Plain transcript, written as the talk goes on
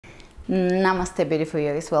Namaste, beautiful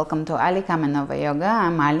yogis. Welcome to Kamenova Yoga.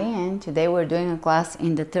 I'm Ali, and today we're doing a class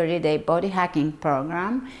in the 30-day body hacking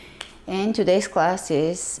program. And today's class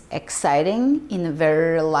is exciting in a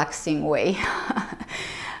very relaxing way.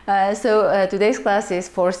 Today's class is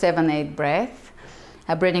 4-7-8 breath,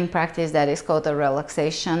 a breathing practice that is called a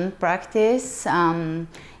relaxation practice.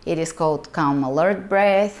 It is called calm alert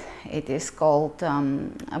breath. It is called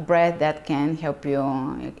a breath that can help you,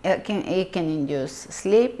 it can induce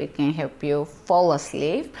sleep, it can help you fall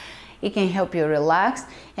asleep, it can help you relax,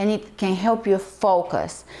 and it can help you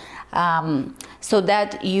focus so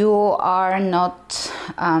that you are not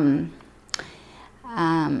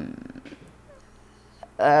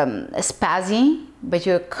spazzy, but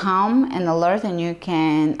you're calm and alert, and you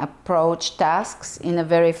can approach tasks in a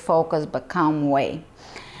very focused but calm way.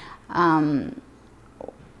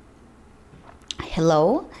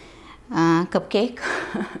 Hello, cupcake.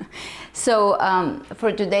 So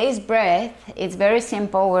for today's breath, it's very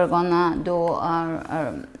simple. We're gonna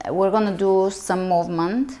do some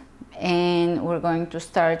movement, and we're going to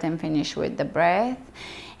start and finish with the breath.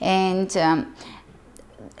 And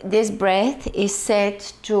this breath is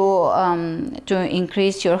set to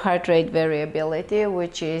increase your heart rate variability,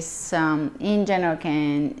 which is in general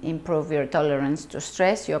can improve your tolerance to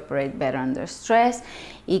stress. You operate better under stress.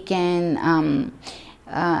 It can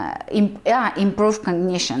improve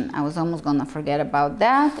cognition. I was almost gonna forget about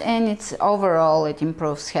that. And it's overall, it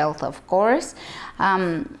improves health, of course,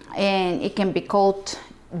 and it can be called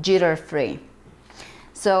jitter-free.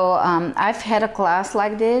 So I've had a class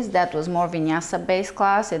like this that was more vinyasa based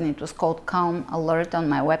class, and it was called Calm Alert on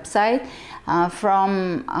my website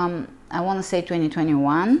from I want to say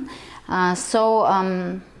 2021.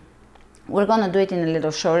 We're gonna do it in a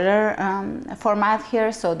little shorter format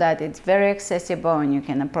here, so that it's very accessible and you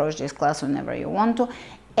can approach this class whenever you want to,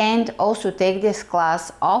 and also take this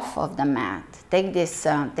class off of the mat. Take this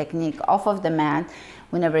technique off of the mat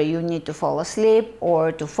whenever you need to fall asleep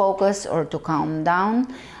or to focus or to calm down.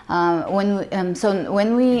 When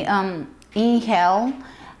we inhale,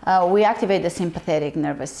 we activate the sympathetic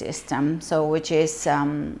nervous system, which is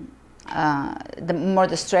the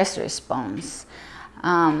stress response.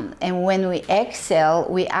 And when we exhale,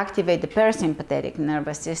 we activate the parasympathetic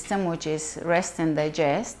nervous system, which is rest and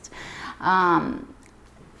digest.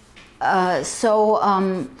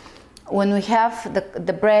 When we have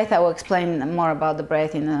the breath, I will explain more about the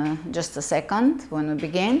breath in just a second when we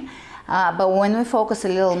begin. But when we focus a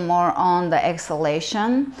little more on the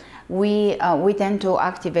exhalation, we tend to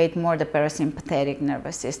activate more the parasympathetic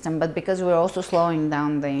nervous system. But because we're also slowing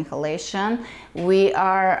down the inhalation, we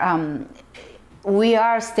are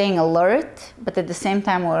staying alert, but at the same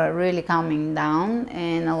time we're really calming down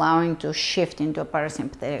and allowing to shift into a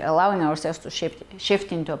parasympathetic, allowing ourselves to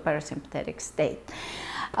shift into a parasympathetic state.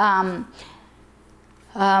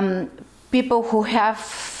 People who have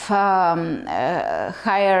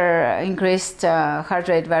higher increased heart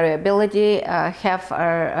rate variability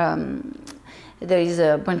there is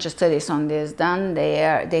a bunch of studies on this done.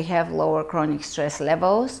 They have lower chronic stress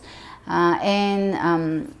levels,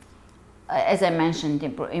 and as I mentioned,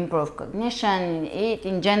 improve cognition. It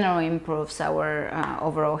in general improves our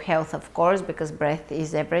overall health, of course, because breath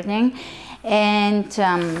is everything. And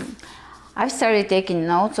I've started taking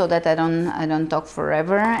notes so that I don't talk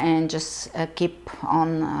forever and just keep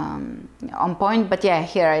on point. But yeah,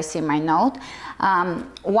 here I see my note.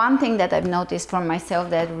 One thing that I've noticed for myself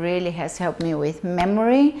that really has helped me with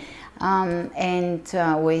memory and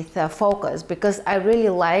with focus, because I really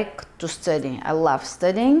like to study. I love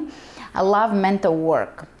studying. I love mental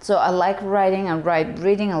work. So I like writing, I like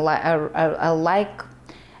reading, I like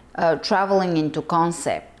traveling into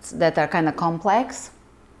concepts that are kind of complex.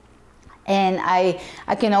 And I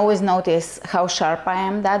can always notice how sharp I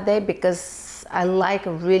am that day, because I like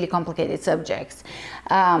really complicated subjects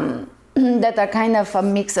that are kind of a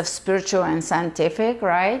mix of spiritual and scientific,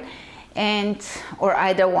 right? Or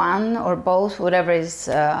either one or both, whatever is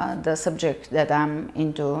the subject that I'm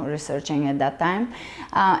into researching at that time.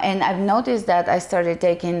 And I've noticed that I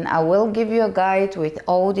will give you a guide with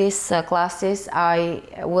all these classes. I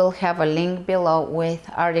will have a link below with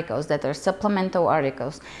articles that are supplemental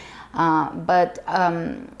articles.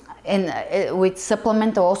 With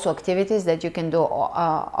supplemental also activities that you can do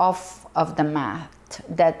off of the mat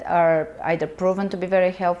that are either proven to be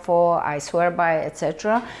very helpful, I swear by,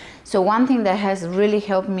 etc. So one thing that has really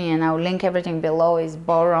helped me, and I'll link everything below, is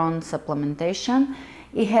boron supplementation.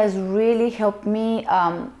 It has really helped me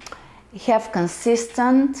have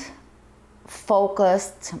consistent,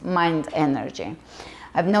 focused mind energy.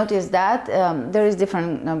 I've noticed that there is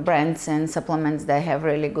different brands and supplements that have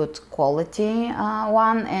really good quality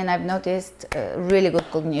one, and I've noticed really good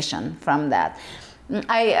cognition from that.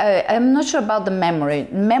 I'm not sure about the memory.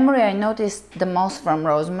 Memory I noticed the most from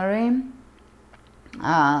rosemary,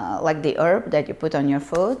 like the herb that you put on your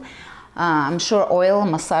food. I'm sure oil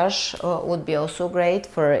massage would be also great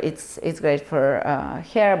for, it's great for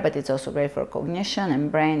hair, but it's also great for cognition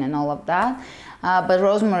and brain and all of that. But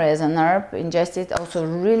rosemary as an herb, ingested, also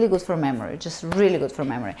really good for memory, just really good for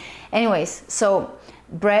memory. Anyways, so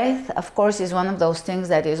breath, of course, is one of those things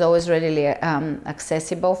that is always readily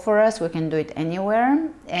accessible for us. We can do it anywhere,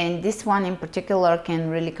 and this one in particular can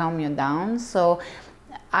really calm you down. So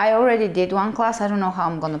I already did one class. I don't know how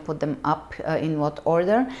I'm going to put them up in what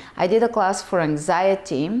order. I did a class for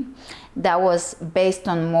anxiety that was based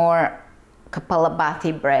on more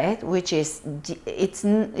Kapalabhati breath, which is, it's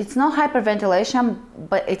not hyperventilation,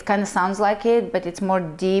 but it kind of sounds like it, but it's more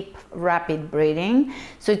deep, rapid breathing.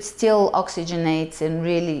 So it still oxygenates and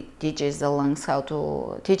really teaches us how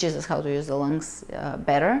to use the lungs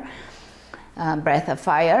better. Breath of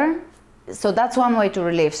fire. So that's one way to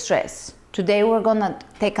relieve stress. Today we're gonna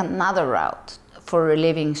take another route for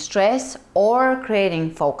relieving stress or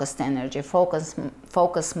creating focused energy,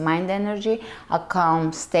 focused mind energy, a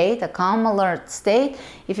calm state, a calm alert state.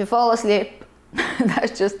 If you fall asleep,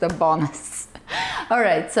 that's just a bonus. All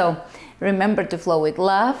right, so remember to flow with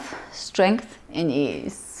love, strength, and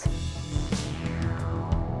ease.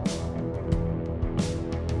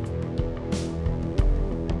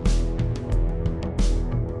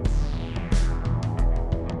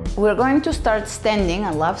 We're going to start standing.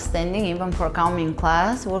 I love standing even for calming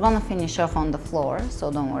class. We're going to finish off on the floor,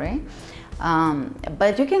 so don't worry.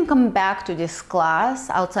 But you can come back to this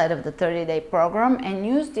class outside of the 30-day program and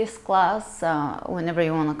use this class whenever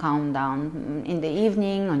you want to calm down, in the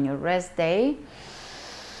evening, on your rest day.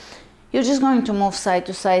 You're just going to move side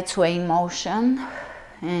to side, swaying motion,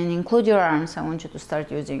 and include your arms. I want you to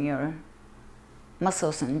start using your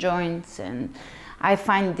muscles and joints, and I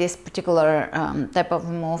find this particular type of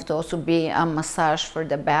move to also be a massage for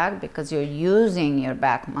the back, because you're using your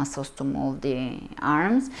back muscles to move the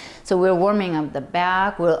arms. So we're warming up the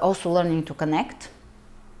back. We're also learning to connect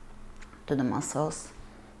to the muscles.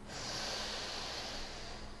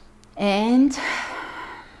 And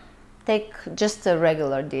take just a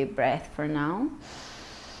regular deep breath for now.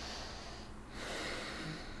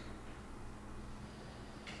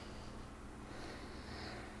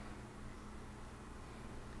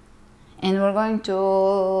 And we're going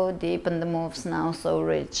to deepen the moves now, so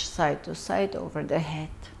reach side to side over the head.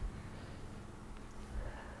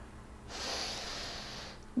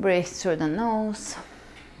 Breathe through the nose.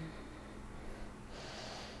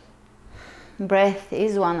 Breath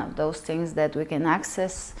is one of those things that we can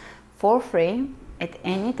access for free at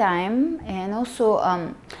any time. And also,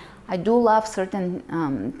 I do love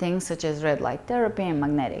certain things such as red light therapy and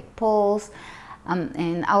magnetic pulse.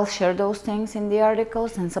 And I'll share those things in the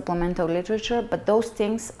articles and supplemental literature, but those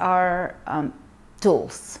things are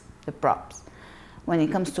tools, the props. When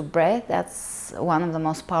it comes to breath, that's one of the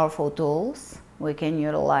most powerful tools we can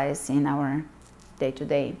utilize in our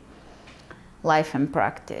day-to-day life and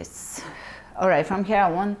practice. All right, from here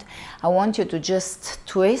I want you to just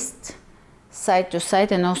twist side to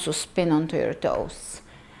side and also spin onto your toes.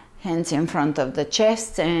 Hands in front of the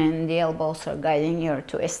chest and the elbows are guiding your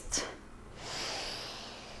twist.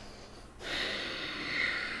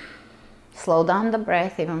 Slow down the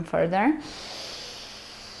breath even further.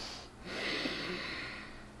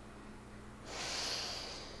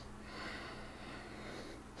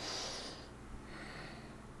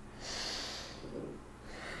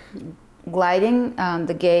 Gliding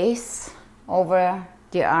the gaze over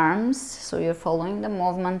the arms, so you're following the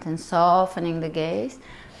movement and softening the gaze.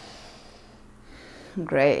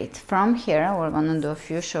 Great. From here, we're going to do a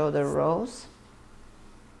few shoulder rolls.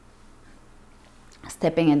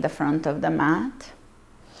 Stepping at the front of the mat,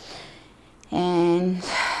 and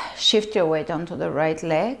shift your weight onto the right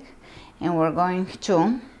leg, and we're going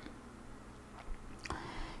to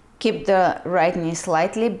keep the right knee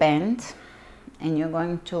slightly bent, and you're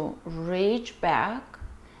going to reach back,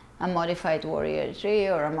 a modified warrior three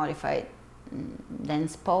or a modified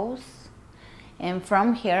dense pose. And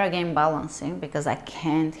from here, again balancing, because I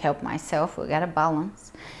can't help myself, we gotta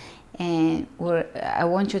balance. And I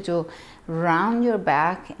want you to round your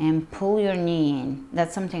back and pull your knee in.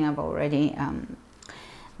 That's something I've already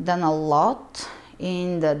done a lot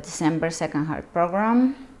in the December Second Heart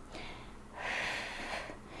program.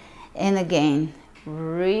 And again,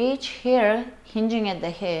 reach here, hinging at the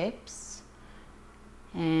hips,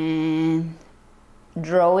 and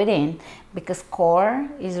draw it in, because core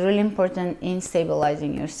is really important in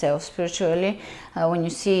stabilizing yourself spiritually. When you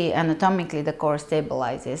see anatomically, the core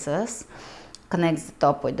stabilizes us, connects the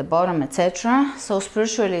top with the bottom, etc. So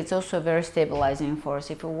spiritually, it's also a very stabilizing force.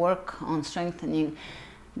 If you work on strengthening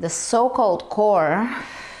the so-called core,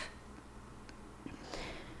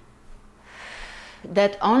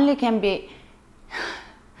 that only can be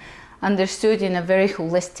understood in a very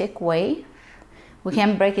holistic way. We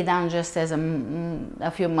can break it down just as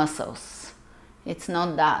a few muscles. It's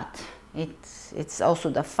not that. It's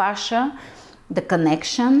also the fascia, the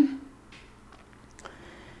connection.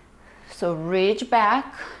 So reach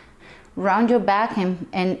back, round your back,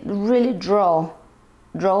 and really draw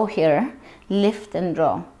here, lift and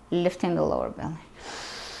draw, lifting the lower belly.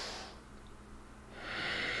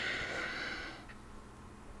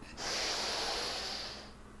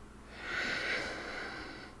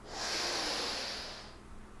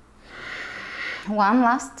 One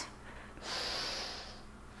last,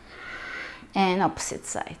 and opposite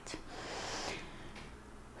side.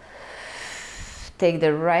 Take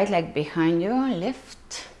the right leg behind you,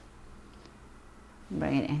 lift,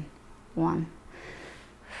 bring it in. One.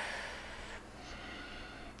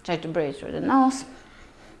 Try to breathe through the nose.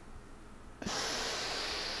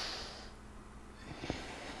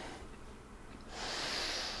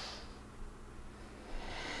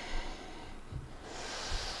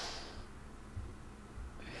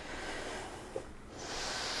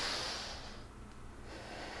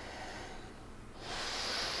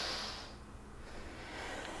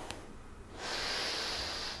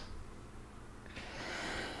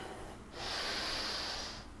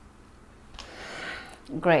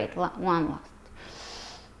 Great, one last.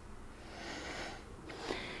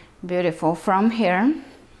 Beautiful. From here,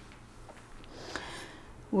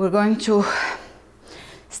 we're going to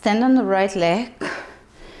stand on the right leg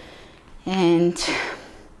and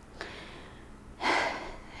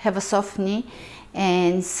have a soft knee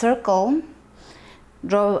and circle.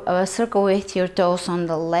 Draw a circle with your toes on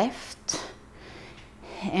the left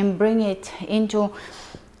and bring it into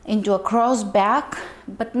a cross back,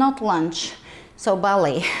 but not lunge. So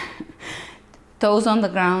belly, toes on the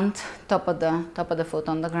ground, top of the foot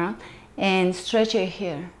on the ground, and stretch it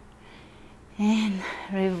here, and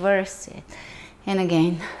reverse it, and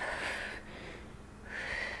again.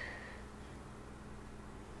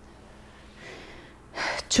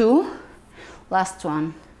 Two, last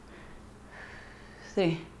one,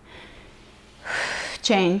 three.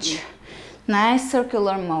 Change, nice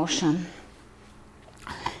circular motion.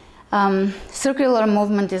 Circular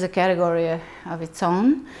movement is a category of its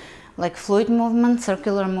own. Like fluid movement,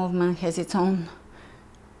 circular movement has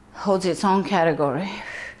holds its own category.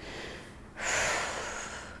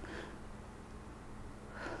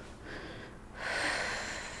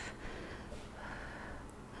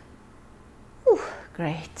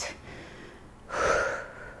 Great.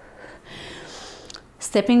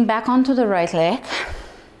 Stepping back onto the right leg.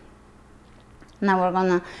 Now we're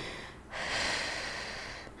gonna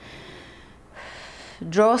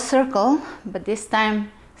draw a circle, but this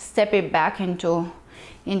time step it back into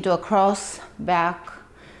a cross back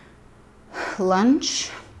lunge,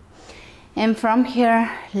 and from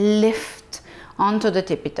here lift onto the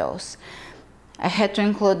tippy toes. I had to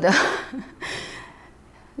include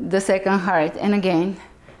the second heart, and again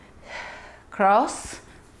cross,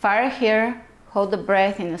 fire here, hold the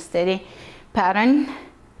breath in a steady pattern,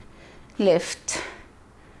 lift.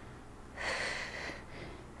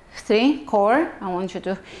 Three, core, I want you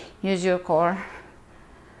to use your core.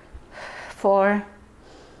 4,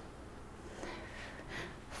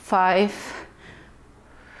 5,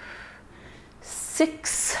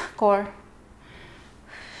 6, core.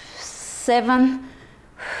 7,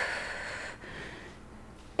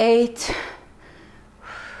 8,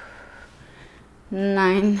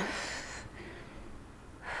 9,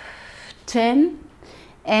 10,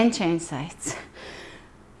 and change sides.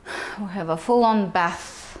 We have a full-on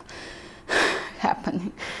bath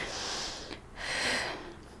happening.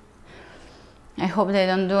 I hope they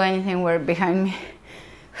don't do anything weird behind me.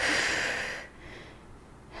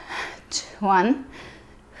 1,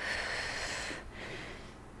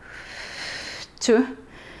 2,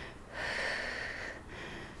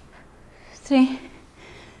 3,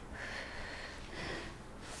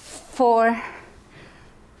 4,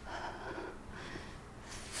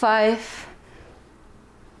 5,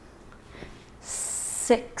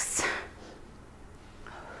 6,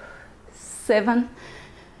 7,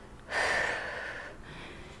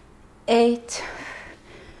 8,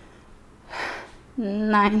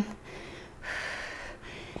 9,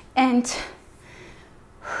 and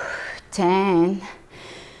 10.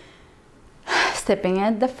 stepping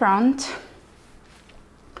at the front.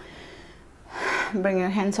 Bring your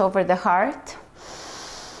hands over the heart.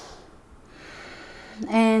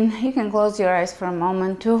 And you can close your eyes for a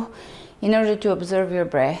moment too, in order to observe your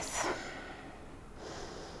breath.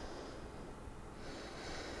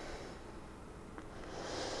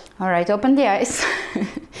 All right, open the eyes.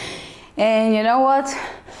 And you know what?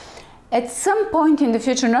 At some point in the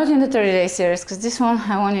future, not in the 30-day series, because this one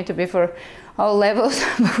I want it to be for all levels,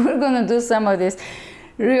 but we're gonna do some of this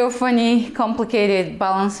real funny, complicated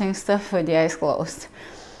balancing stuff with the eyes closed.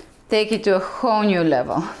 Take it to a whole new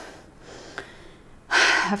level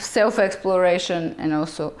of self-exploration and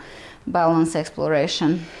also balance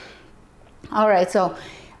exploration. All right, so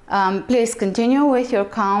please continue with your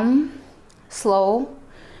calm, slow,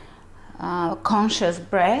 conscious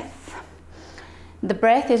breath. The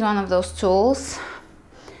breath is one of those tools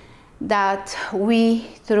that we,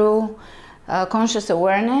 through conscious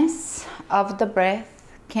awareness of the breath,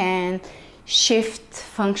 can shift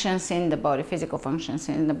functions in the body, physical functions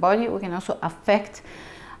in the body. We can also affect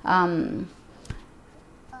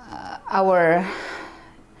our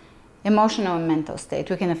emotional and mental state.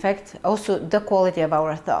 We can affect also the quality of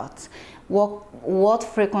our thoughts, what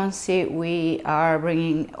frequency we are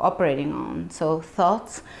operating on. So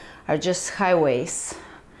thoughts are just highways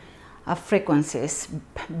of frequencies,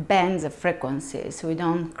 bands of frequencies. We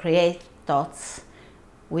don't create thoughts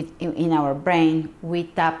in our brain. We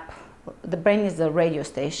tap. The brain is the radio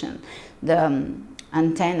station, the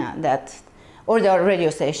antenna that, or the radio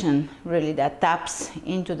station really, that taps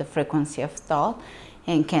into the frequency of thought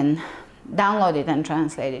and can download it and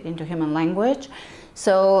translate it into human language.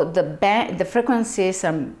 So the frequencies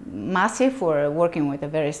are massive. We're working with a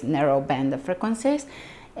very narrow band of frequencies.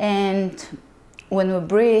 And when we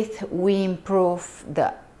breathe, we improve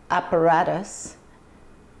the apparatus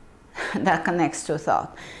that connects to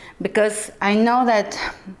thought. Because I know that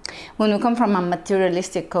when we come from a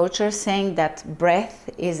materialistic culture, saying that breath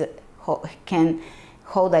can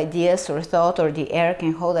hold ideas, or thought, or the air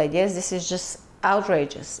can hold ideas, this is just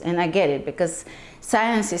outrageous. And I get it, because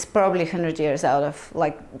science is probably 100 years out of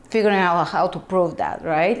like figuring out how to prove that,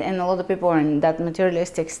 right? And a lot of people are in that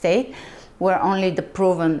materialistic state where only the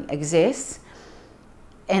proven exists.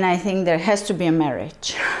 And I think there has to be a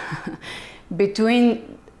marriage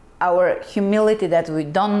between our humility that we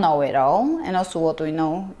don't know it all, and also what we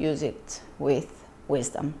know, use it with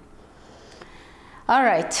wisdom. All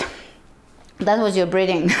right, that was your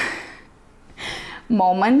breathing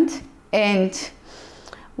moment. And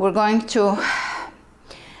we're going to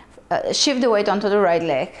shift the weight onto the right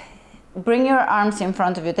leg. Bring your arms in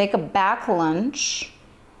front of you, take a back lunge.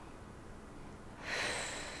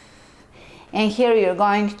 And here you're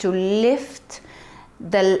going to lift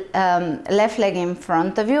the left leg in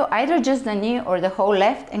front of you, either just the knee or the whole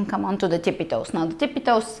left, and come onto the tippy toes. Now the tippy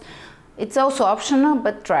toes, it's also optional,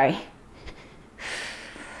 but try.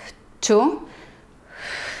 2,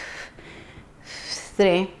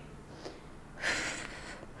 3,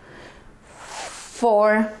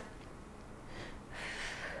 4,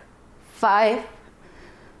 5,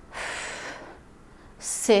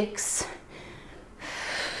 6,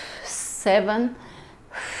 7,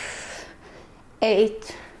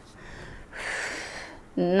 8,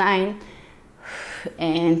 9,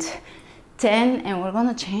 and 10, and we're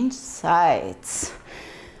gonna change sides.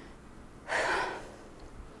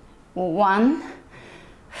 1,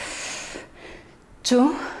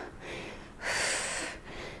 2,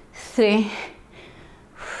 3,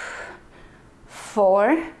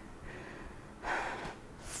 4,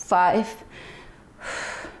 5,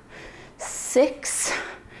 6,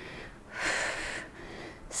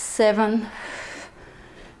 7,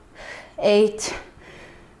 8,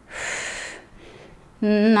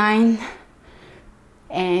 9,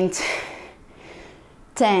 and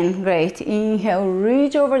 10. Great. Inhale,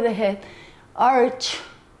 reach over the head, arch,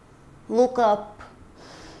 look up.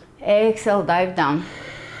 Exhale, dive down.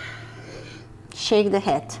 Shake the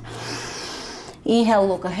head. Inhale,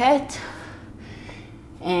 look ahead,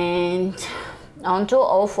 and onto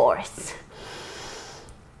all fours.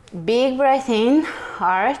 Big breath in,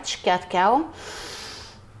 arch, cat-cow.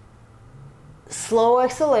 Slow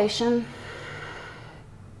exhalation.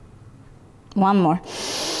 One more.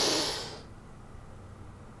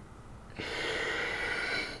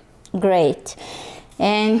 Great.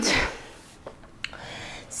 And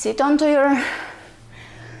sit onto your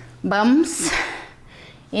bums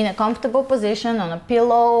in a comfortable position, on a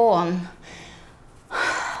pillow, on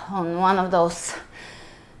one of those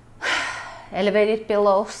elevated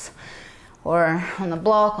pillows, or on a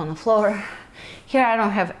block, on the floor. Here I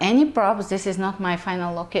don't have any props. This is not my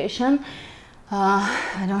final location.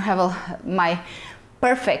 I don't have my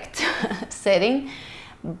perfect setting,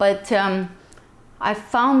 but I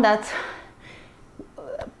found that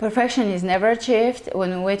perfection is never achieved.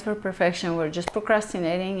 When we wait for perfection, we're just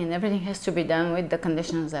procrastinating, and everything has to be done with the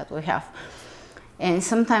conditions that we have. And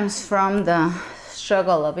sometimes from the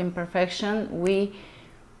struggle of imperfection, we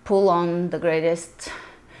pull on the greatest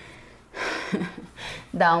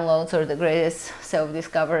downloads or the greatest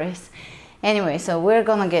self-discoveries. Anyway, so we're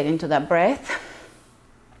gonna get into that breath.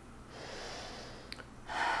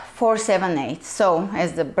 4, 7, 8. So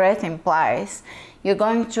as the breath implies, you're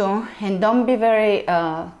going to, and don't be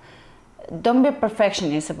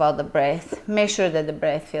perfectionist about the breath. Make sure that the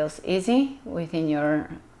breath feels easy within your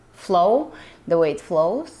flow, the way it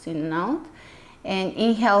flows in and out. And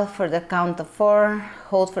inhale for the count of 4,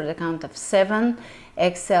 hold for the count of 7,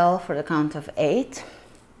 exhale for the count of 8.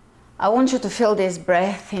 I want you to feel this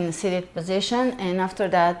breath in a seated position, and after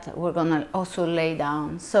that we're gonna also lay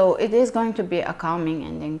down. So it is going to be a calming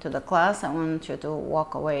ending to the class. I want you to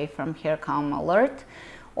walk away from here calm, alert,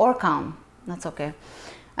 or calm. That's okay.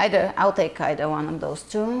 I'll take either one of those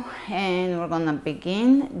two, and we're gonna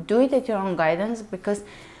begin. Do it at your own guidance, because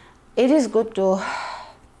it is good to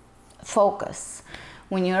focus.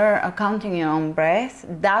 When you're counting your own breath,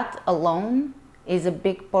 that alone is a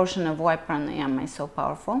big portion of why pranayama is so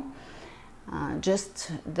powerful.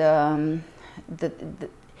 Just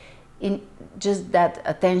just that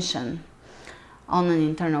attention on an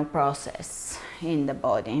internal process in the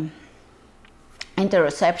body.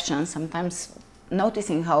 Interoception, sometimes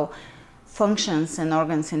noticing how functions and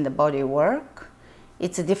organs in the body work.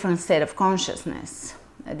 It's a different state of consciousness,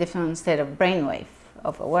 a different state of brainwave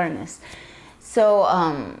of awareness. So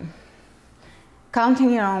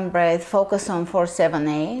counting your own breath, focus on 4, 7,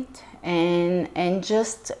 8, and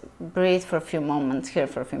just breathe for a few moments here,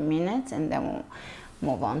 for a few minutes, and then we'll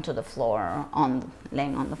move on to the floor,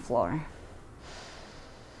 laying on the floor.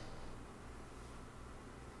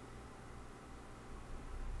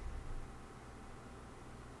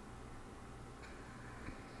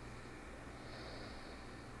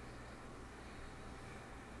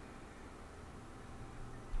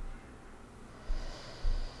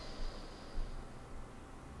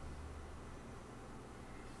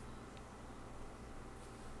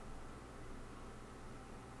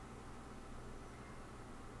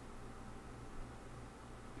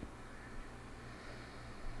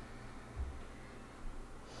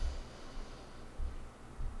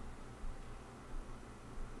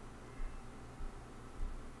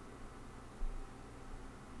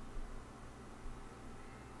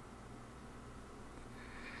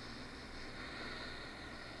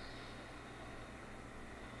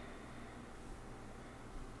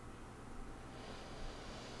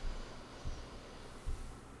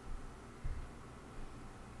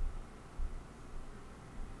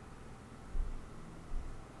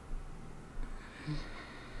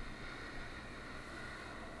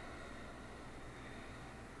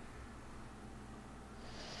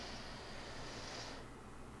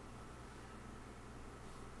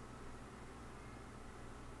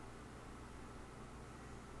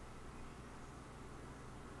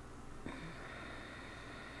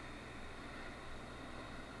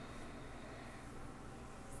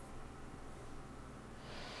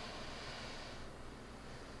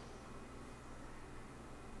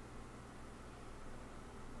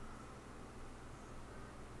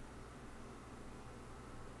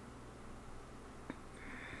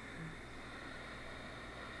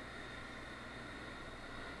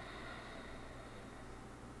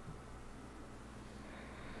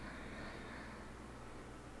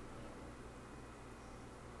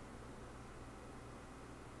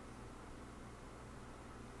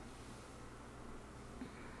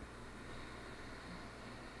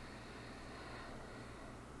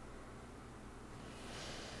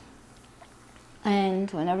 And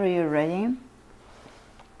whenever you're ready,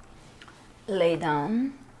 lay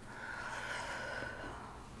down.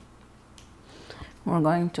 We're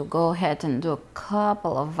going to go ahead and do a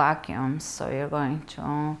couple of vacuums. So you're going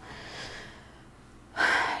to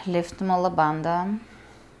lift Mula Bandha,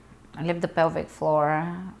 lift the pelvic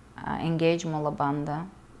floor, engage Mula Bandha,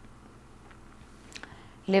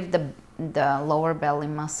 lift the lower belly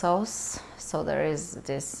muscles. So there is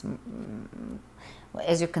this,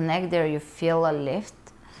 as you connect there, you feel a lift,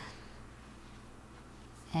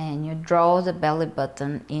 and you draw the belly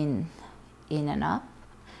button in and up.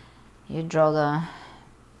 You draw the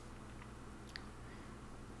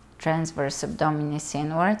transverse abdominis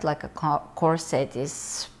inward, like a corset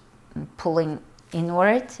is pulling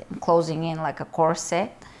inward, closing in like a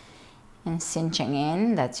corset, and cinching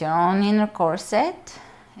in. That's your own inner corset.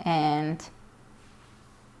 And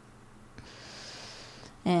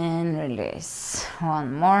And release.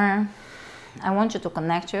 One more. I want you to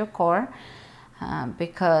connect to your core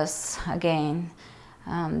because, again,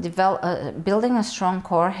 building a strong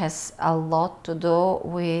core has a lot to do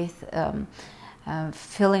with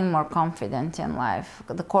feeling more confident in life.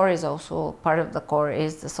 The core is also, part of the core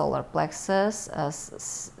is the solar plexus,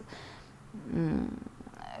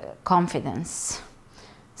 confidence.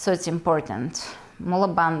 So it's important. Mula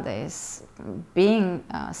Bandha is being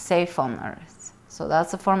safe on earth. So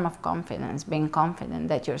that's a form of confidence, being confident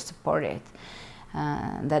that you're supported,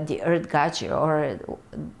 that the earth got you, or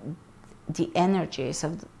the energies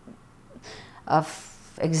of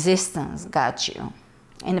existence got you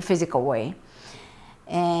in a physical way.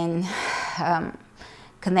 And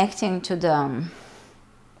connecting to the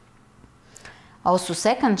also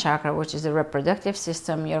second chakra, which is the reproductive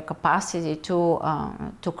system, your capacity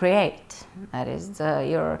to create. That is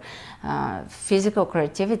your physical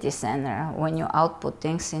creativity center. When you output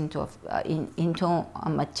things into a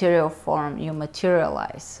material form, you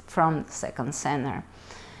materialize from the second center.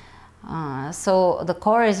 So the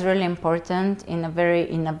core is really important in a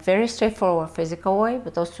very straightforward physical way,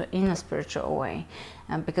 but also in a spiritual way,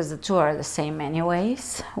 because the two are the same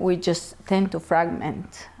anyways. We just tend to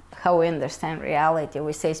fragment how we understand reality.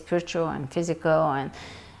 We say spiritual and physical and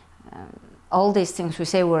all these things. We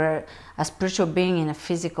say we're a spiritual being in a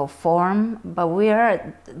physical form, but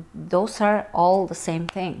those are all the same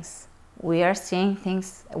things. We are seeing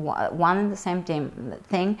things, one and the same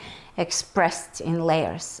thing expressed in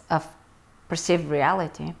layers of perceived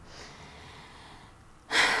reality.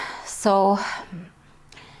 So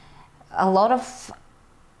a lot of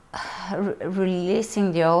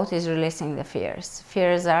releasing the old is releasing the fears.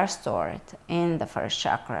 Fears are stored in the first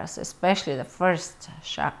chakras, especially the first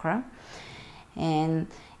chakra. And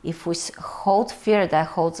if we hold fear, that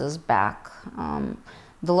holds us back.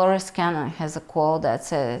 Dolores Cannon has a quote that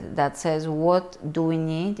says, what do we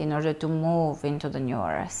need in order to move into the new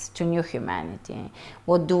earth, to new humanity?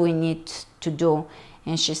 What do we need to do?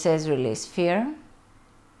 And she says, release fear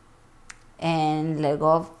and let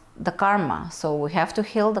go of the karma. So we have to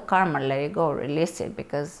heal the karma, let it go, release it,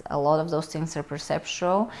 because a lot of those things are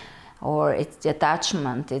perceptual, or it's the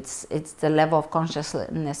attachment, it's the level of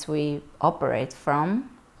consciousness we operate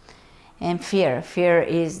from. And fear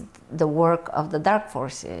is the work of the dark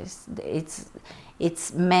forces.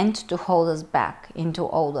 It's meant to hold us back into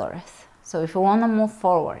old earth. So if you want to move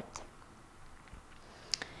forward,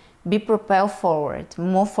 be propelled forward,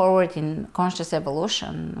 move forward in conscious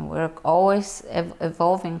evolution. We're always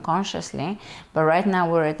evolving consciously, but right now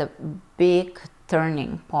we're at a big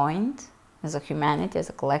turning point as a humanity, as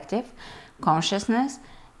a collective consciousness,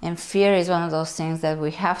 and fear is one of those things that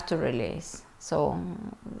we have to release. So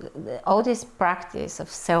all this practice of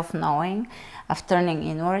self-knowing, of turning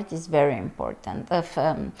inward, is very important, of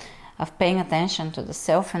paying attention to the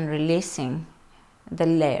self and releasing the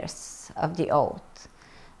layers of the old,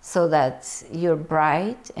 so that you're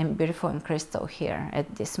bright and beautiful and crystal here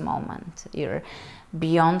at this moment. You're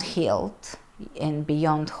beyond healed and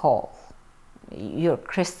beyond whole. You're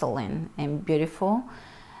crystalline and beautiful,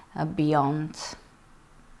 beyond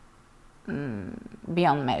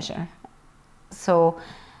measure. So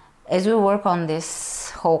as we work on this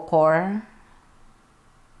whole core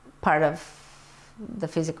part of the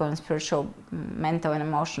physical and spiritual, mental and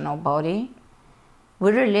emotional body,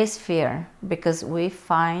 we release fear, because we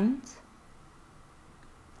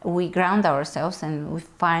ground ourselves and we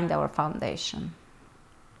find our foundation.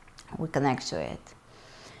 We connect to it.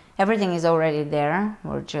 Everything is already there.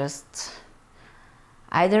 We're just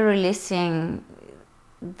either releasing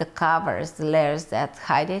the covers, the layers that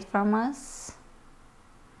hide it from us,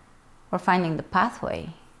 or finding the pathway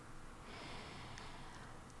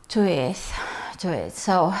to it.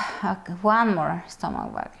 So one more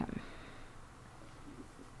stomach vacuum.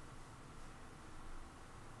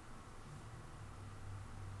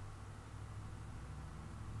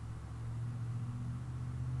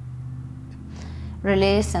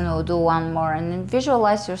 Release, and we'll do one more, and then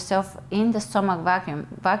visualize yourself in the stomach vacuum.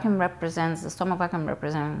 The stomach vacuum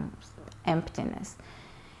represents emptiness.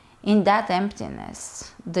 In that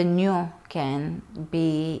emptiness, the new can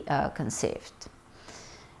be conceived.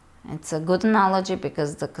 It's a good analogy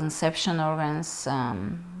because the conception organs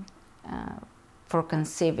for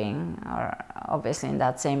conceiving are obviously in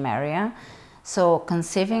that same area. So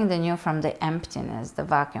conceiving the new from the emptiness, the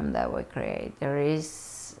vacuum that we create, there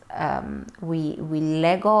is we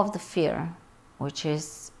let go of the fear, which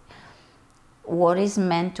is what is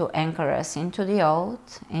meant to anchor us into the old,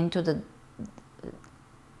 into the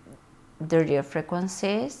dirtier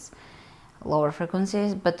frequencies, lower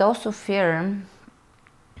frequencies, but also fear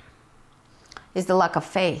is the lack of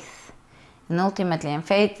faith. And ultimately, and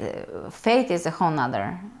faith is a whole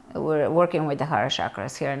nother. We're working with the heart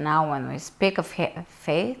chakras here now. When we speak of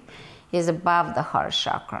faith, is above the heart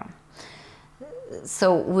chakra.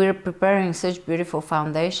 So we're preparing such beautiful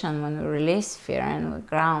foundation when we release fear and we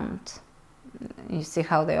ground. You see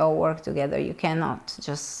how they all work together. You cannot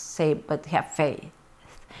just say, but have faith.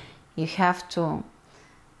 You have to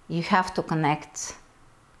connect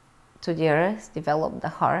to the earth, develop the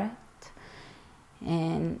heart,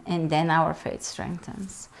 and then our faith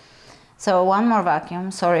strengthens. So one more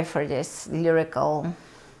vacuum. Sorry for this lyrical.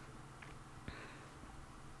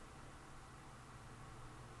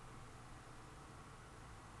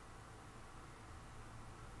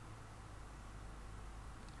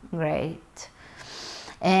 Great.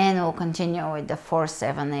 And we'll continue with the 4,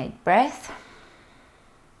 7, 8 breath.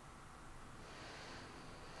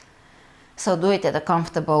 So do it at a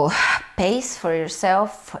comfortable pace for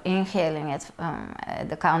yourself, inhaling at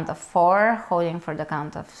the count of 4, holding for the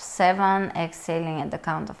count of 7, exhaling at the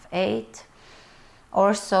count of 8.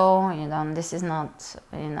 Or so, this is not,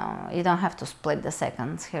 you don't have to split the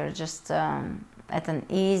seconds here, just at an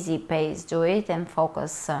easy pace do it, and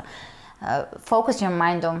focus your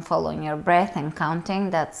mind on following your breath and counting.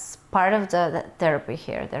 That's part of the therapy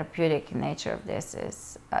here. Therapeutic nature of this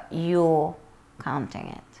is you counting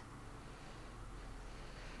it.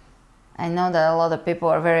 I know that a lot of people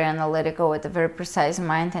are very analytical with a very precise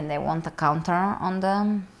mind, and they want a counter on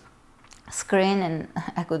the screen, and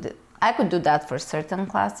I could do that for certain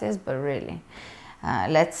classes, but really,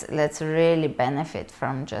 let's really benefit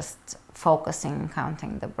from just focusing and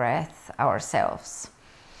counting the breath ourselves.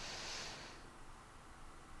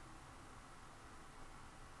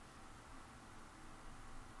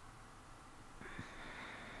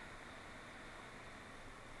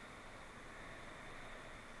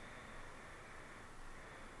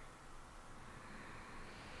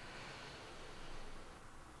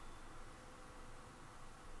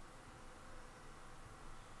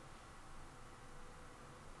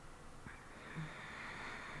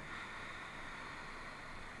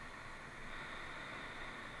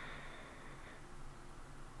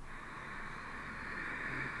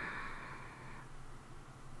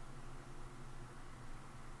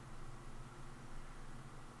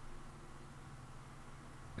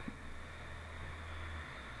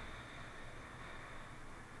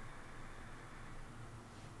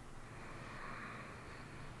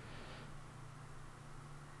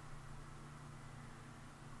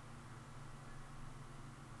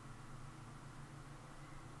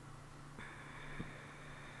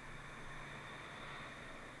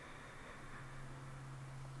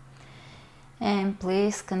 And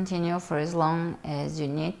please continue for as long as you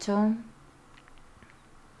need to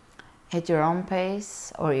at your own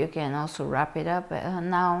pace, or you can also wrap it up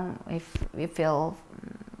now if you feel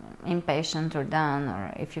impatient or done,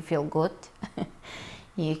 or if you feel good.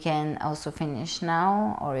 You can also finish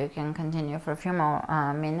now, or you can continue for a few more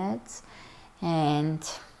minutes, and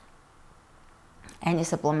any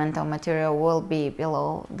supplemental material will be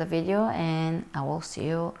below the video, and I will see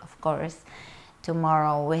you, of course,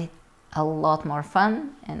 tomorrow with a lot more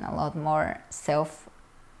fun and a lot more self-care,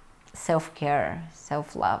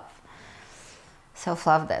 self-love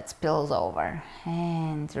that spills over.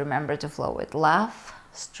 And remember to flow with love,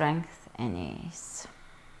 strength, and ease.